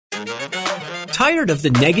Tired of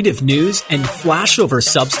the negative news and flashover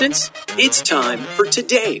substance? It's time for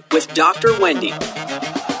Today with Dr. Wendy.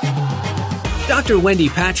 Dr. Wendy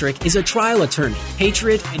Patrick is a trial attorney,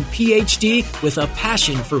 patriot, and PhD with a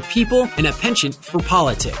passion for people and a penchant for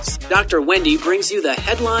politics. Dr. Wendy brings you the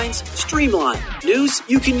headlines, streamlined news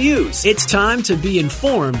you can use. It's time to be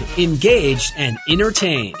informed, engaged, and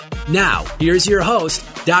entertained. Now, here's your host,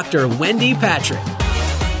 Dr. Wendy Patrick.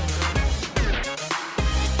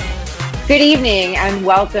 Good evening and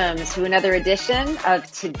welcome to another edition of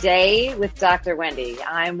Today with Dr. Wendy.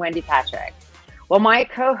 I'm Wendy Patrick. Well, my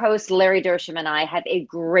co-host Larry Dersham and I have a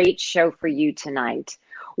great show for you tonight.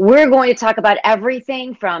 We're going to talk about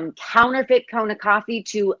everything from counterfeit Kona coffee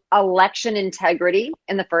to election integrity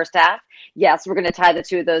in the first half. Yes, we're going to tie the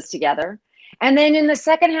two of those together. And then in the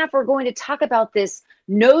second half, we're going to talk about this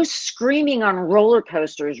no screaming on roller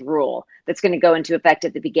coasters rule that's going to go into effect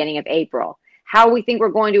at the beginning of April. How we think we're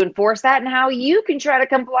going to enforce that and how you can try to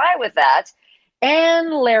comply with that. And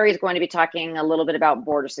Larry's going to be talking a little bit about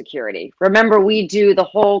border security. Remember, we do the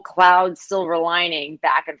whole cloud silver lining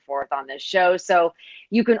back and forth on this show, so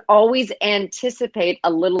you can always anticipate a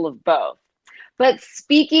little of both. But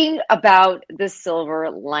speaking about the silver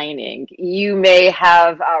lining, you may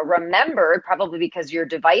have remembered, probably because your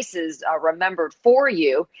devices remembered for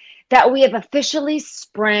you, that we have officially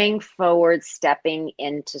sprang forward, stepping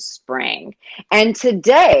into spring. And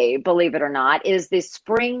today, believe it or not, is the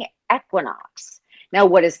spring equinox. Now,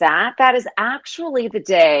 what is that? That is actually the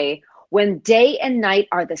day when day and night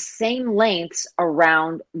are the same lengths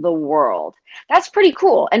around the world. That's pretty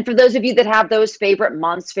cool. And for those of you that have those favorite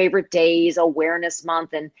months, favorite days, Awareness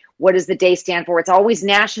Month, and what does the day stand for? It's always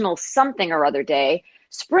National Something or Other Day.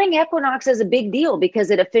 Spring equinox is a big deal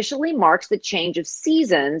because it officially marks the change of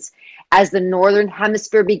seasons as the northern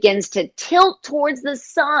hemisphere begins to tilt towards the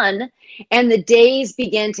sun and the days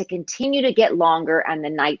begin to continue to get longer and the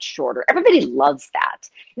night shorter. Everybody loves that.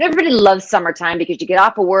 And everybody loves summertime because you get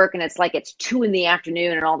off of work and it's like it's 2 p.m.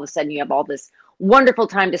 and all of a sudden you have all this wonderful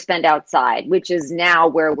time to spend outside, which is now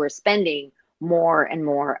where we're spending more and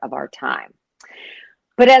more of our time.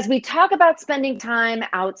 But as we talk about spending time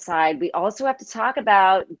outside, we also have to talk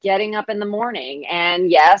about getting up in the morning.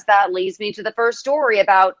 And yes, that leads me to the first story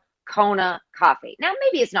about Kona coffee. Now,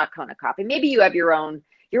 maybe it's not Kona coffee. Maybe you have your own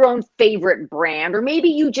favorite brand, or maybe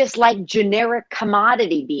you just like generic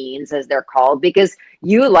commodity beans, as they're called, because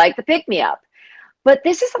you like the pick-me-up. But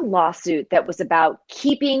this is a lawsuit that was about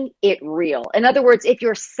keeping it real. In other words, if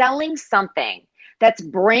you're selling something that's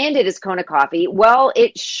branded as Kona coffee, well,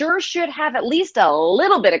 it sure should have at least a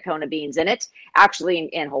little bit of Kona beans in it. Actually,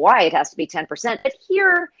 in Hawaii, it has to be 10%. But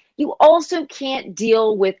here, you also can't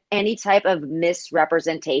deal with any type of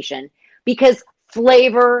misrepresentation because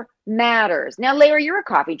flavor matters. Now, Larry, you're a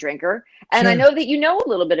coffee drinker, and Sure. I know that you know a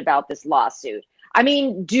little bit about this lawsuit. I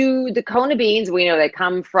mean, do the Kona beans, we know they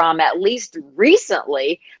come from, at least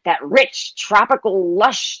recently, that rich, tropical,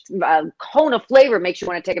 lush Kona flavor makes you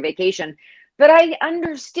want to take a vacation. But I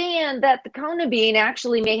understand that the Kona bean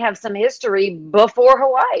actually may have some history before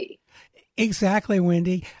Hawaii. Exactly,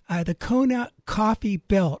 Wendy. The Kona Coffee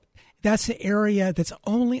Belt, that's the area that's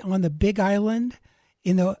only on the Big Island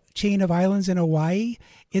in the chain of islands in Hawaii.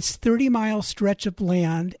 It's 30-mile stretch of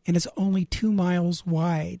land, and it's only 2 miles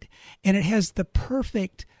wide. And it has the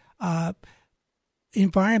perfect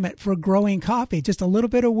environment for growing coffee. Just a little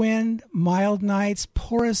bit of wind, mild nights,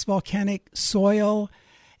 porous volcanic soil,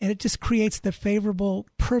 and it just creates the favorable,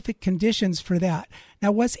 perfect conditions for that.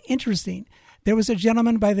 Now, what's interesting, there was a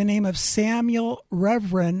gentleman by the name of Samuel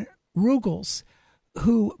Reverend Ruggles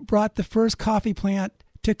who brought the first coffee plant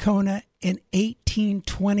to Kona in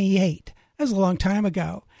 1828. That was a long time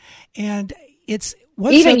ago. And it's...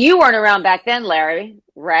 You weren't around back then, Larry,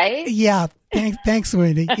 right? Yeah. Thanks,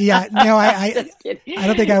 Wendy. Yeah. No, I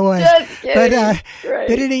don't think I was. Just kidding.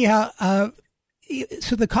 But anyhow...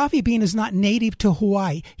 So the coffee bean is not native to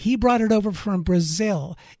Hawaii. He brought it over from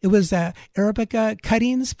Brazil. It was Arabica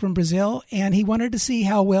cuttings from Brazil, and he wanted to see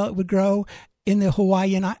how well it would grow in the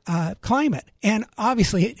Hawaiian climate. And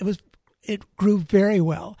obviously, it grew very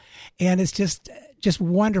well, and it's just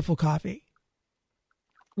wonderful coffee.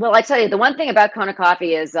 Well, I tell you, the one thing about Kona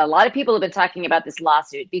coffee is a lot of people have been talking about this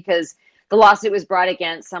lawsuit because the lawsuit was brought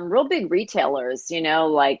against some real big retailers,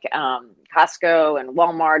 like Costco and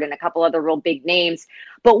Walmart and a couple other real big names.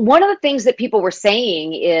 But one of the things that people were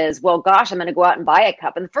saying is, well, gosh, I'm going to go out and buy a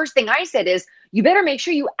cup. And the first thing I said is, you better make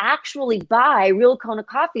sure you actually buy real Kona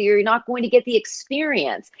coffee or you're not going to get the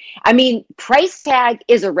experience. I mean, price tag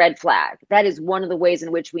is a red flag. That is one of the ways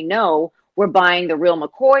in which we know we're buying the real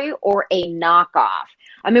McCoy or a knockoff.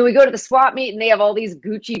 I mean, we go to the swap meet and they have all these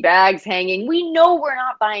Gucci bags hanging. We know we're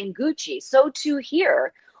not buying Gucci. So too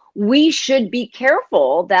here, we should be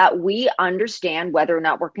careful that we understand whether or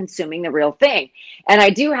not we're consuming the real thing. And I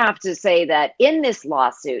do have to say that in this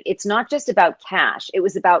lawsuit, it's not just about cash. It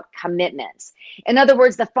was about commitments. In other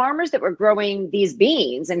words, the farmers that were growing these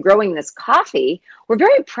beans and growing this coffee were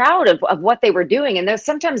very proud of what they were doing. And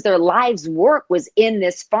sometimes their lives' work was in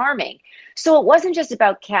this farming. So it wasn't just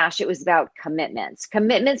about cash. It was about commitments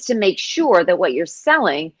to make sure that what you're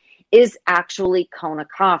selling is actually Kona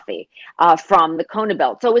coffee from the Kona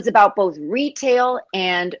Belt. So it's about both retail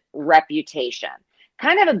and reputation.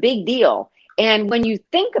 Kind of a big deal. And when you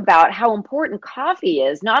think about how important coffee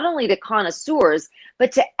is, not only to connoisseurs,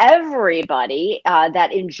 but to everybody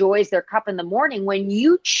that enjoys their cup in the morning, when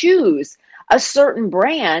you choose a certain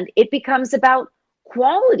brand, it becomes about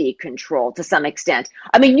quality control to some extent.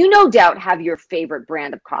 I mean, you no doubt have your favorite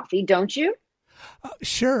brand of coffee, don't you?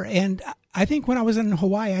 Sure. And I think when I was in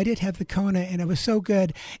Hawaii, I did have the Kona, and it was so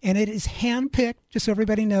good. And it is hand-picked, just so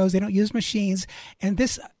everybody knows. They don't use machines. And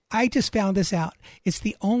this, I just found this out. It's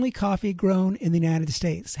the only coffee grown in the United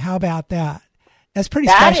States. How about that? That's pretty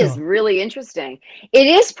special. That is really interesting. It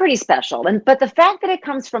is pretty special. But the fact that it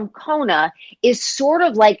comes from Kona is sort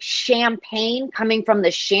of like champagne coming from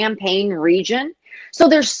the Champagne region. So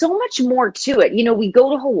there's so much more to it. You know, we go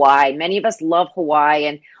to Hawaii. Many of us love Hawaii,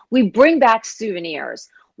 and we bring back souvenirs.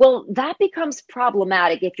 Well, that becomes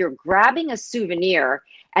problematic if you're grabbing a souvenir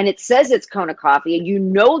and it says it's Kona coffee and you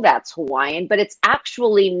know that's Hawaiian, but it's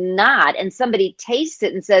actually not. And somebody tastes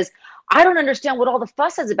it and says, I don't understand what all the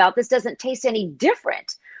fuss is about. This doesn't taste any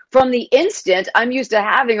different from the instant I'm used to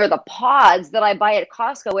having or the pods that I buy at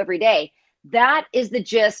Costco every day. That is the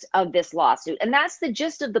gist of this lawsuit. And that's the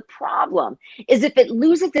gist of the problem, is if it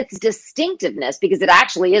loses its distinctiveness, because it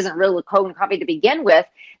actually isn't really Kona coffee to begin with,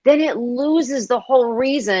 then it loses the whole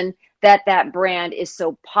reason that that brand is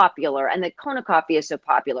so popular and that Kona coffee is so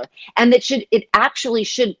popular, and that it actually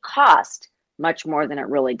should cost much more than it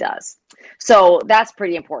really does. So that's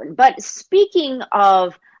pretty important. But speaking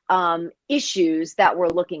of issues that we're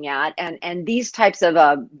looking at and these types of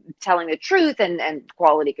telling the truth and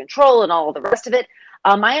quality control and all the rest of it,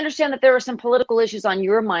 I understand that there are some political issues on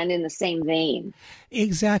your mind in the same vein.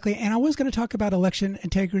 Exactly. And I was going to talk about election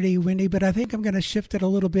integrity, Wendy, but I think I'm going to shift it a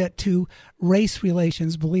little bit to race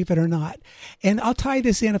relations, believe it or not. And I'll tie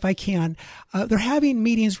this in if I can. They're having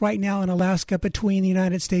meetings right now in Alaska between the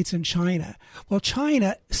United States and China. Well,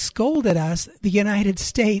 China scolded us, the United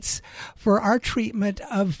States, for our treatment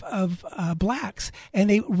of blacks. And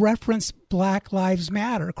they referenced Black Lives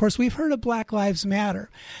Matter. Of course, we've heard of Black Lives Matter,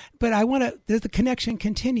 but the connection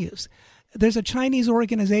continues. There's a Chinese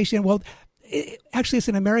organization, actually it's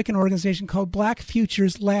an American organization called Black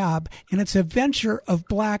Futures Lab, and it's a venture of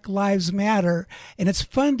Black Lives Matter, and it's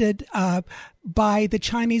funded by the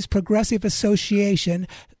Chinese Progressive Association,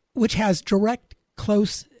 which has direct,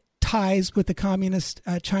 close ties with the Communist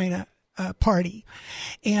China Party.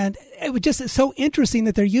 And it was just so interesting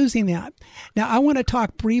that they're using that. Now, I want to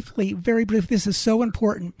talk briefly, very briefly, this is so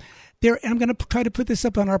important. And I'm going to try to put this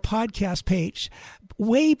up on our podcast page.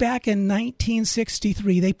 Way back in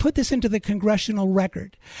 1963, they put this into the congressional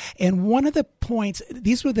record. And one of the points,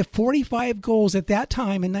 these were the 45 goals at that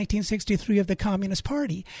time in 1963 of the Communist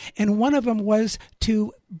Party. And one of them was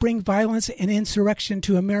to bring violence and insurrection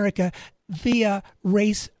to America via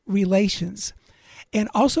race relations. And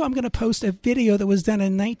also, I'm going to post a video that was done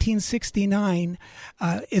in 1969.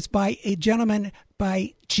 It's by a gentleman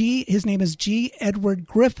his name is G. Edward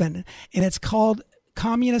Griffin, and it's called The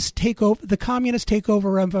Communist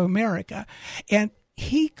Takeover of America. And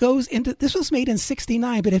he goes into, this was made in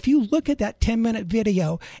 69, but if you look at that 10-minute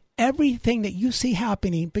video, everything that you see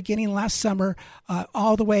happening beginning last summer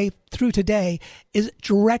all the way through today is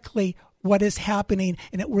directly what is happening,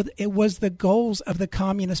 and it was the goals of the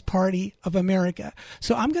Communist Party of America.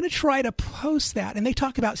 So I'm going to try to post that, and they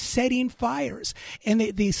talk about setting fires and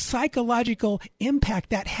the psychological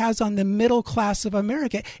impact that has on the middle class of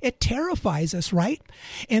America. It terrifies us, right?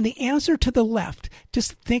 And the answer to the left,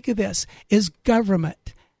 just think of this, is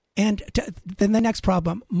government. And then the next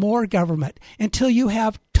problem, more government, until you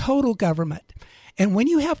have total government. And when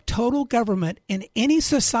you have total government in any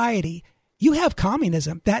society, you have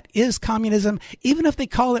communism. That is communism, even if they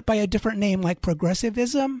call it by a different name like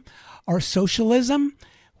progressivism or socialism.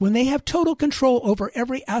 When they have total control over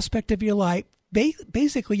every aspect of your life,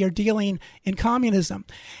 basically you're dealing in communism.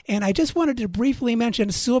 And I just wanted to briefly mention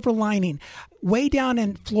a silver lining. Way down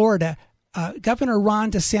in Florida, Governor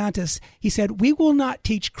Ron DeSantis, he said, we will not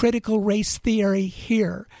teach critical race theory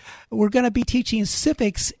here. We're going to be teaching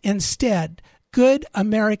civics instead. Good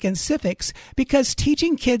American civics, because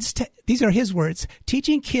teaching kids to, these are his words,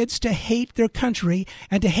 teaching kids to hate their country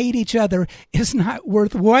and to hate each other is not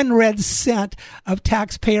worth 1 red cent of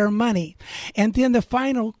taxpayer money. And then the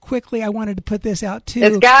final, quickly, I wanted to put this out too.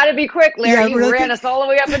 It's got to be quick, Larry. Yeah, you really ran us all the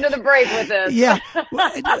way up into the break with this. Yeah.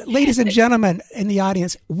 Ladies and gentlemen in the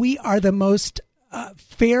audience, we are the most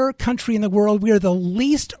fair country in the world. We are the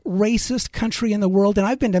least racist country in the world. And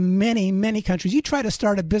I've been to many, many countries. You try to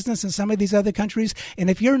start a business in some of these other countries, and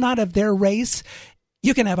if you're not of their race,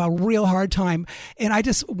 you can have a real hard time. And I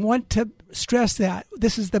just want to stress that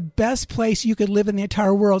this is the best place you could live in the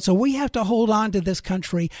entire world. So we have to hold on to this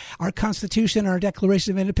country, our Constitution, our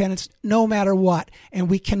Declaration of Independence, no matter what. And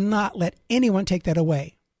we cannot let anyone take that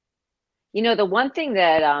away. You know, the one thing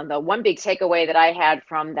that, the one big takeaway that I had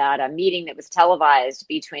from that meeting that was televised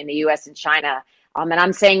between the U.S. and China, and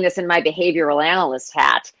I'm saying this in my behavioral analyst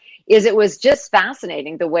hat, is it was just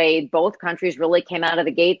fascinating the way both countries really came out of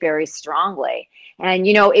the gate very strongly. And,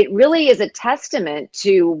 you know, it really is a testament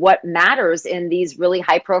to what matters in these really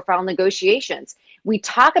high profile negotiations. We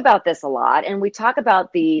talk about this a lot, and we talk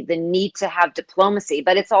about the need to have diplomacy,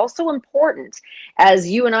 but it's also important, as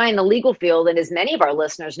you and I in the legal field, and as many of our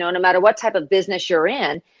listeners know, no matter what type of business you're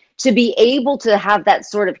in, to be able to have that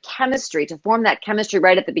sort of chemistry, to form that chemistry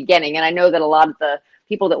right at the beginning. And I know that a lot of the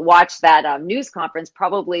people that watched that news conference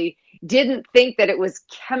probably didn't think that it was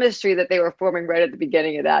chemistry that they were forming right at the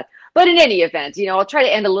beginning of that. But in any event, you know, I'll try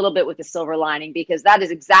to end a little bit with the silver lining, because that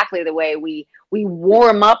is exactly the way we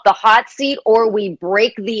warm up the hot seat, or we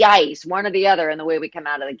break the ice, one or the other, in the way we come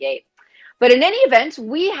out of the gate. But in any event,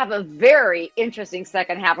 we have a very interesting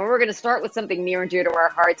second half, and we're going to start with something near and dear to our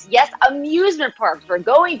hearts. Yes, amusement parks. We're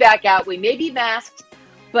going back out. We may be masked,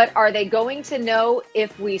 but are they going to know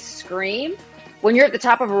if we scream? When you're at the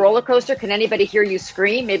top of a roller coaster, can anybody hear you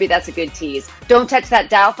scream? Maybe that's a good tease. Don't touch that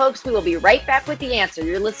dial, folks. We will be right back with the answer.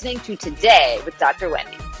 You're listening to Today with Dr.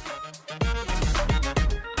 Wendy.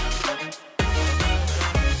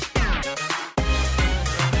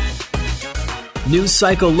 News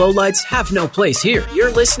cycle lowlights have no place here.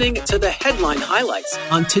 You're listening to the headline highlights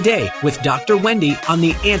on Today with Dr. Wendy on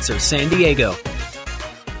The Answer San Diego.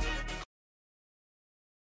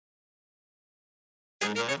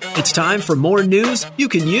 It's time for more news you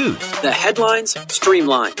can use. The headlines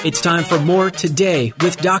streamlined. It's time for more Today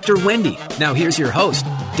with Dr. Wendy. Now here's your host,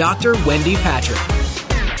 Dr. Wendy Patrick.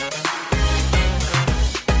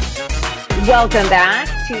 Welcome back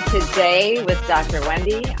to Today with Dr.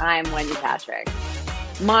 Wendy. I'm Wendy Patrick.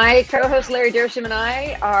 My co-host Larry Dersham and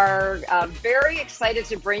I are very excited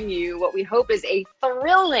to bring you what we hope is a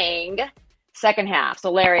thrilling second half.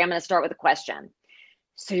 So Larry, I'm going to start with a question.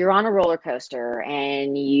 So you're on a roller coaster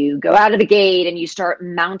and you go out of the gate and you start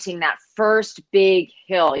mounting that first big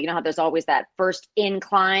hill. You know how there's always that first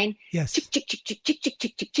incline? Yes. Chick, chick, chick, chick, chick, chick,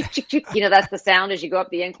 chick, chick, chick, chick, chick. You know, that's the sound as you go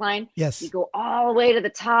up the incline. Yes. You go all the way to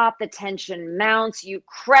the top, the tension mounts, you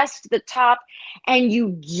crest the top, and you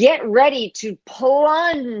get ready to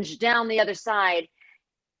plunge down the other side.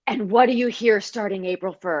 And what do you hear starting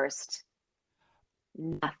April 1st?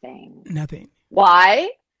 Nothing. Why?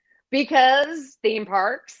 Because theme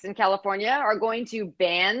parks in California are going to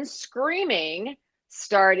ban screaming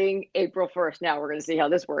starting April 1st. Now we're going to see how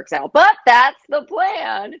this works out, but that's the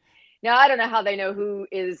plan. Now, I don't know how they know who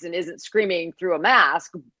is and isn't screaming through a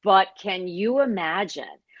mask, but can you imagine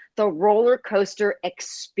the roller coaster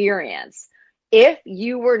experience if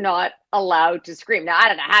you were not allowed to scream? Now, I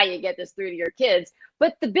don't know how you get this through to your kids,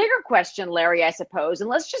 but the bigger question, Larry, I suppose, and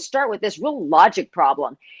let's just start with this real logic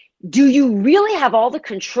problem. Do you really have all the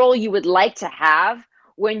control you would like to have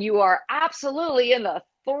when you are absolutely in the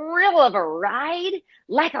thrill of a ride,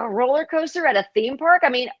 like a roller coaster at a theme park? I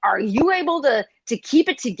mean, are you able to keep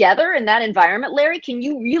it together in that environment, Larry? Can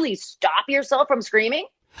you really stop yourself from screaming?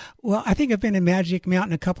 Well, I think I've been in Magic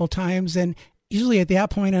Mountain a couple times, and usually at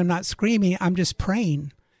that point I'm not screaming, I'm just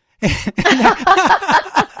praying.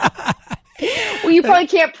 Well, you probably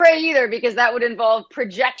can't pray either, because that would involve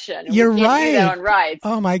projection. You're right. Do that on rides.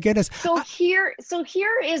 Oh my goodness. So here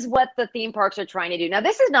is what the theme parks are trying to do. Now,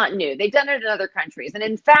 this is not new. They've done it in other countries. And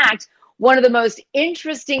in fact, one of the most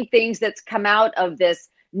interesting things that's come out of this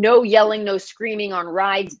no yelling, no screaming on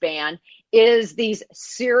rides ban is these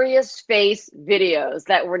serious face videos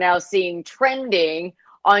that we're now seeing trending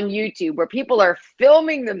on YouTube, where people are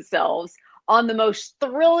filming themselves on the most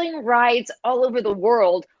thrilling rides all over the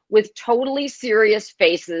world with totally serious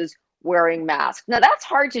faces wearing masks. Now, that's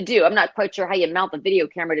hard to do. I'm not quite sure how you mount the video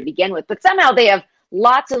camera to begin with, but somehow they have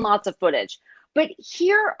lots and lots of footage. But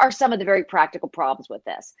here are some of the very practical problems with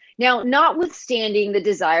this. Now, notwithstanding the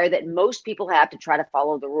desire that most people have to try to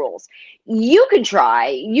follow the rules, you can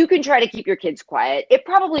try to keep your kids quiet. It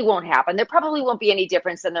probably won't happen. There probably won't be any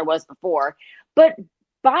difference than there was before. But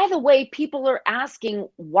by the way, people are asking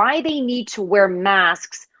why they need to wear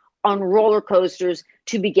masks on roller coasters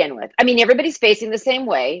to begin with. I mean, everybody's facing the same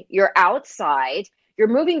way. You're outside, you're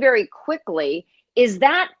moving very quickly. Is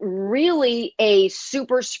that really a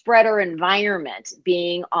super spreader environment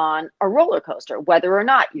being on a roller coaster, whether or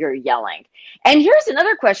not you're yelling? And here's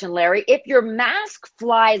another question, Larry. If your mask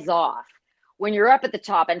flies off when you're up at the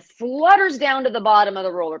top and flutters down to the bottom of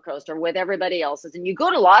the roller coaster with everybody else's, and you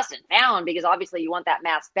go to Lost and Found because obviously you want that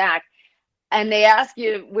mask back, and they ask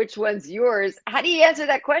you which one's yours, how do you answer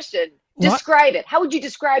that question? Describe it. How would you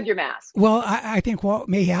describe your mask? Well, I think what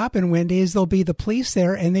may happen, Wendy, is there'll be the police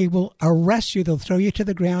there and they will arrest you. They'll throw you to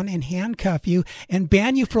the ground and handcuff you and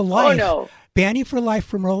ban you for life. Oh, no. Ban you for life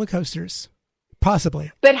from roller coasters,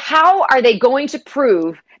 possibly. But how are they going to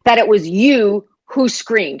prove that it was you who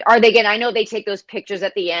screamed? Are they going to, I know they take those pictures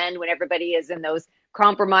at the end when everybody is in those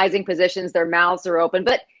compromising positions, their mouths are open,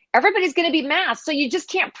 but everybody's going to be masked, so you just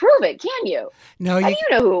can't prove it, can you? No, how do you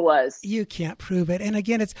know who it was? You can't prove it. And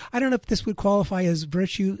again, I don't know if this would qualify as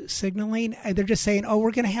virtue signaling. They're just saying, oh,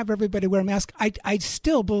 we're going to have everybody wear a mask. I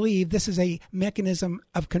still believe this is a mechanism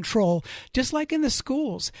of control, just like in the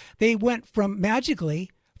schools. They went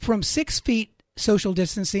magically from 6 feet social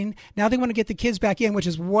distancing. Now they want to get the kids back in, which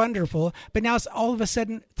is wonderful. But now it's all of a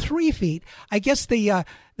sudden 3 feet. I guess the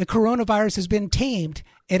coronavirus has been tamed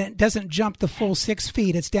and it doesn't jump the full 6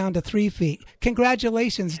 feet. It's down to 3 feet.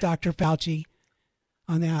 Congratulations, Dr. Fauci,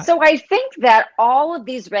 on that. So I think that all of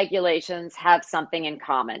these regulations have something in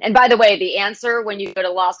common. And by the way, the answer when you go to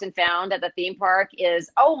Lost and Found at the theme park is,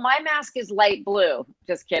 oh, my mask is light blue.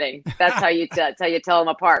 Just kidding. That's how you tell them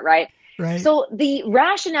apart, right? Right. So the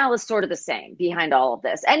rationale is sort of the same behind all of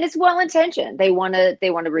this, and it's well-intentioned. They want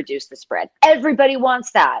to reduce the spread. Everybody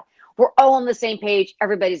wants that. We're all on the same page.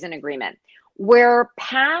 Everybody's in agreement. Where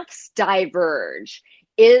paths diverge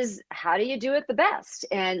is how do you do it the best?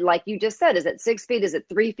 And like you just said, is it 6 feet? Is it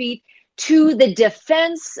 3 feet? To the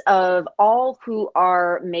defense of all who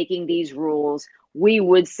are making these rules, we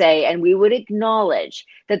would say, and we would acknowledge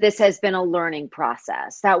that this has been a learning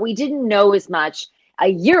process, that we didn't know as much a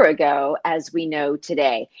year ago as we know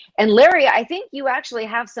today. And Larry, I think you actually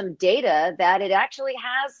have some data that it actually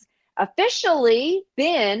has officially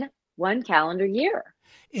been 1 calendar year.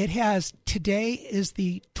 It has. Today is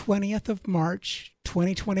the 20th of March,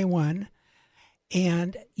 2021.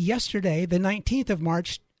 And yesterday, the 19th of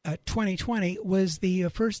March, 2020, was the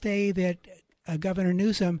first day that Governor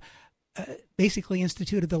Newsom basically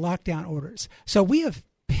instituted the lockdown orders. So we have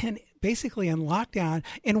been basically in lockdown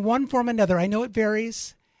in one form or another. I know it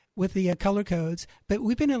varies with the color codes, but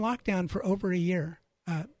we've been in lockdown for over a year.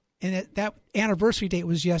 And that anniversary date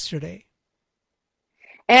was yesterday.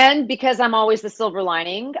 And because I'm always the silver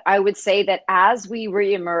lining, I would say that as we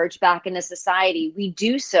reemerge back into society, we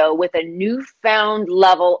do so with a newfound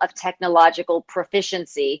level of technological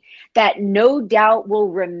proficiency that no doubt will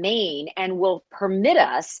remain and will permit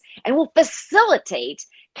us and will facilitate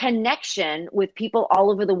connection with people all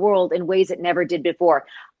over the world in ways it never did before.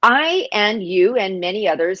 I and you and many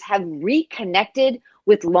others have reconnected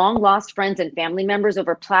with long lost friends and family members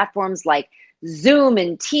over platforms like Zoom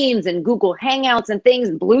and Teams and Google Hangouts and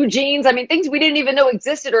things, Blue Jeans. I mean, things we didn't even know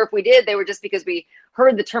existed, or if we did, they were just because we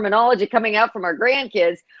heard the terminology coming out from our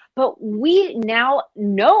grandkids. But we now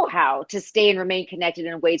know how to stay and remain connected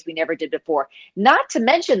in ways we never did before. Not to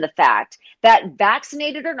mention the fact that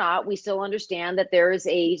vaccinated or not, we still understand that there is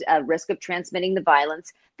a risk of transmitting the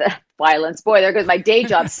violence. Boy, there goes my day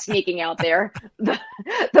job sneaking out there.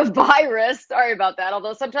 The virus, sorry about that,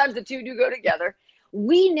 although sometimes the two do go together.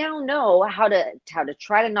 We now know how to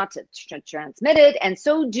try to not to transmit it, and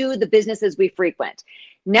so do the businesses we frequent.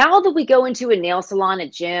 Now that we go into a nail salon, a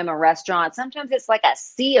gym, a restaurant, sometimes it's like a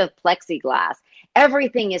sea of plexiglass.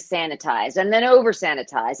 Everything is sanitized and then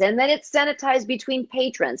over-sanitized, and then it's sanitized between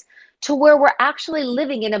patrons to where we're actually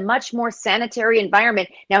living in a much more sanitary environment.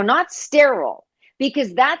 Now, not sterile,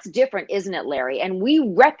 because that's different, isn't it, Larry? And we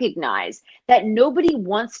recognize that nobody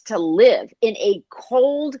wants to live in a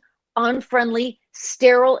cold, unfriendly,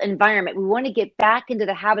 sterile environment. We want to get back into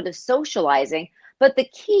the habit of socializing, but the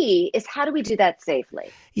key is how do we do that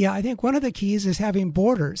safely? Yeah, I think one of the keys is having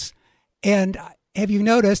borders. And have you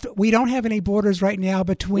noticed we don't have any borders right now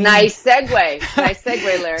between Nice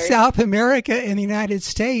segue, Larry. South America and the United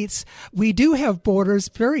States? We do have borders,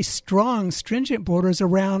 very strong, stringent borders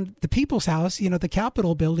around the People's House, the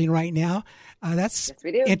Capitol building right now. That's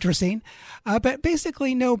interesting. But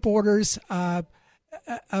basically no borders of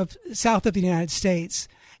south of the United States.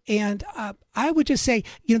 And I would just say,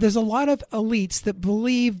 there's a lot of elites that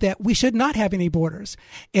believe that we should not have any borders.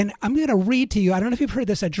 And I'm going to read to you, I don't know if you've heard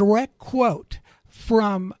this, a direct quote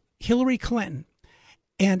from Hillary Clinton.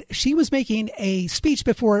 And she was making a speech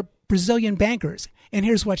before Brazilian bankers. And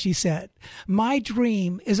here's what she said. My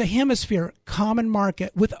dream is a hemisphere common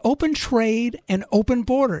market with open trade and open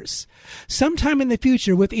borders. Sometime in the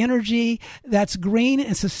future with energy that's green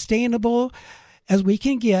and sustainable as we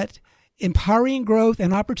can get, empowering growth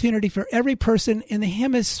and opportunity for every person in the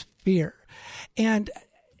hemisphere. And,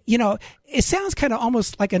 it sounds kind of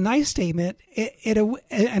almost like a nice statement,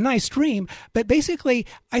 a nice dream. But basically,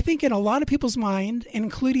 I think in a lot of people's mind,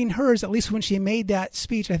 including hers, at least when she made that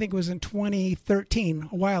speech, I think it was in 2013,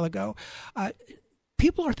 a while ago,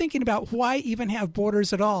 people are thinking about why even have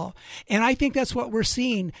borders at all. And I think that's what we're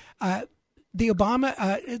seeing. The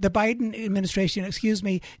Biden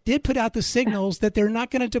administration, did put out the signals that they're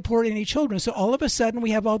not going to deport any children. So all of a sudden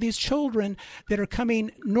we have all these children that are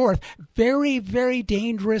coming north. Very, very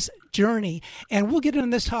dangerous journey. And we'll get into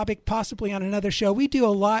this topic possibly on another show. We do a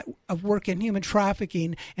lot of work in human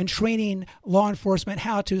trafficking and training law enforcement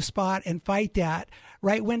how to spot and fight that.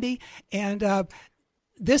 Right, Wendy? And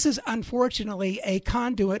this is unfortunately a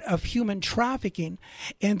conduit of human trafficking.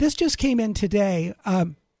 And this just came in today.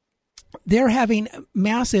 They're having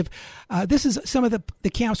massive, this is some of the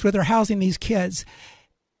camps where they're housing these kids.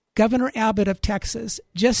 Governor Abbott of Texas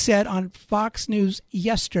just said on Fox News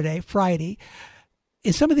yesterday, Friday,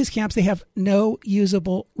 in some of these camps, they have no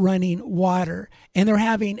usable running water. And they're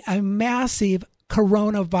having a massive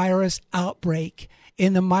coronavirus outbreak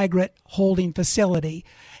in the migrant holding facility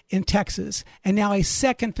in Texas. And now a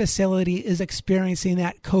second facility is experiencing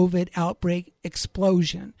that COVID outbreak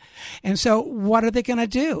explosion. And so what are they going to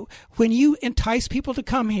do? When you entice people to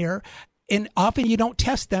come here, and often you don't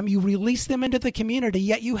test them, you release them into the community,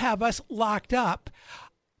 yet you have us locked up.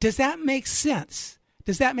 Does that make sense?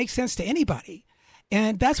 Does that make sense to anybody?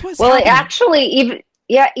 And that's what's happening. Actually, even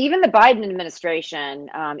the Biden administration,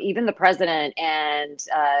 even the president and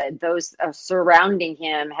those surrounding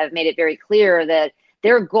him have made it very clear that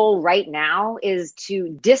their goal right now is to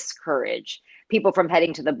discourage people from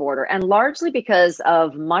heading to the border, and largely because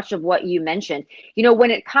of much of what you mentioned. When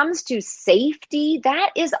it comes to safety, that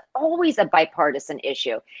is always a bipartisan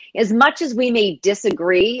issue. As much as we may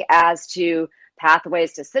disagree as to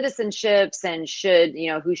pathways to citizenships and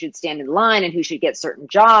who should stand in line and who should get certain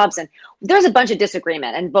jobs. And there's a bunch of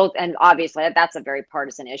disagreement and obviously that's a very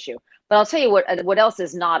partisan issue. But I'll tell you what else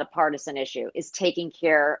is not a partisan issue is taking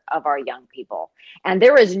care of our young people. And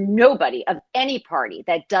there is nobody of any party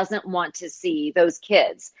that doesn't want to see those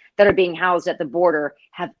kids that are being housed at the border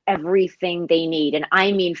have everything they need. And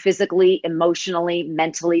I mean physically, emotionally,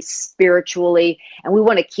 mentally, spiritually, and we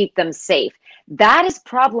want to keep them safe. That is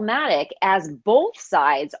problematic as both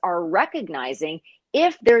sides are recognizing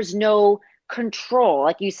if there's no control,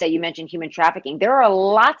 like you say, you mentioned human trafficking. There are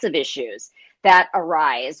lots of issues that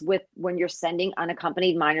arise with when you're sending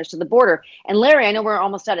unaccompanied minors to the border. And Larry, I know we're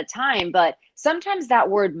almost out of time, but sometimes that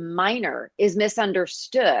word minor is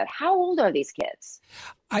misunderstood. How old are these kids?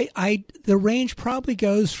 The range probably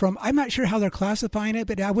goes from, I'm not sure how they're classifying it,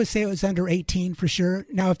 but I would say it was under 18 for sure.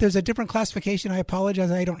 Now, if there's a different classification, I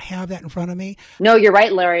apologize. I don't have that in front of me. No, you're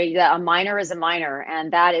right, Larry. A minor is a minor.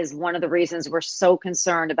 And that is one of the reasons we're so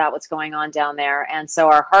concerned about what's going on down there. And so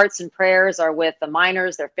our hearts and prayers are with the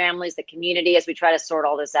minors, their families, the community as we try to sort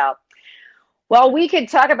all this out. Well, we could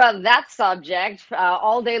talk about that subject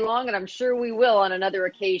all day long, and I'm sure we will on another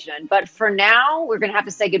occasion. But for now, we're going to have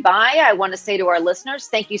to say goodbye. I want to say to our listeners,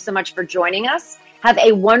 thank you so much for joining us. Have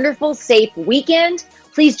a wonderful, safe weekend.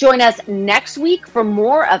 Please join us next week for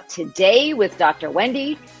more of Today with Dr.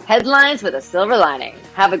 Wendy, headlines with a silver lining.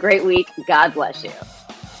 Have a great week. God bless you.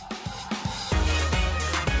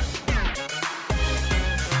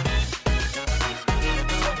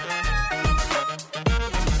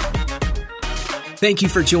 Thank you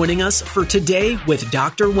for joining us for Today with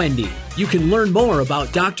Dr. Wendy. You can learn more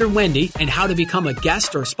about Dr. Wendy and how to become a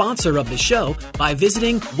guest or sponsor of the show by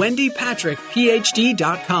visiting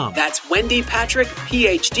wendypatrickphd.com. That's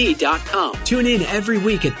wendypatrickphd.com. Tune in every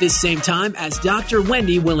week at this same time as Dr.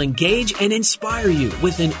 Wendy will engage and inspire you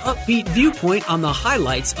with an upbeat viewpoint on the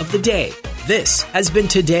highlights of the day. This has been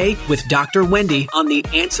Today with Dr. Wendy on The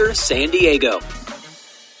Answer San Diego.